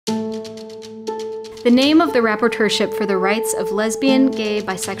The name of the rapporteurship for the rights of lesbian, gay,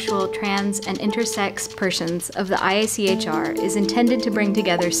 bisexual, trans, and intersex persons of the IACHR is intended to bring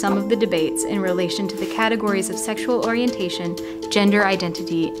together some of the debates in relation to the categories of sexual orientation, gender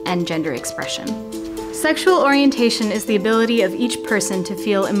identity, and gender expression. Sexual orientation is the ability of each person to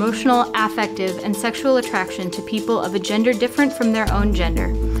feel emotional, affective, and sexual attraction to people of a gender different from their own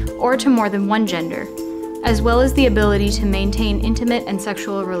gender, or to more than one gender, as well as the ability to maintain intimate and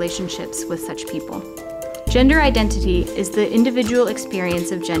sexual relationships with such people. Gender identity is the individual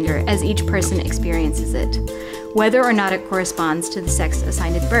experience of gender as each person experiences it, whether or not it corresponds to the sex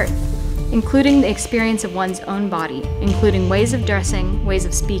assigned at birth, including the experience of one's own body, including ways of dressing, ways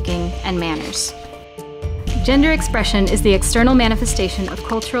of speaking, and manners. Gender expression is the external manifestation of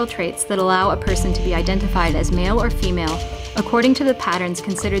cultural traits that allow a person to be identified as male or female according to the patterns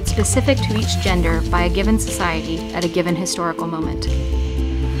considered specific to each gender by a given society at a given historical moment.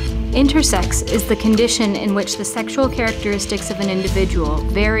 Intersex is the condition in which the sexual characteristics of an individual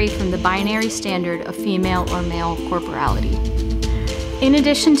vary from the binary standard of female or male corporality. In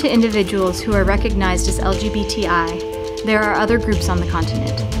addition to individuals who are recognized as LGBTI, there are other groups on the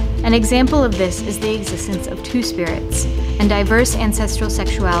continent. An example of this is the existence of two-spirits and diverse ancestral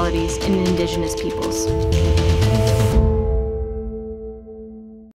sexualities in indigenous peoples.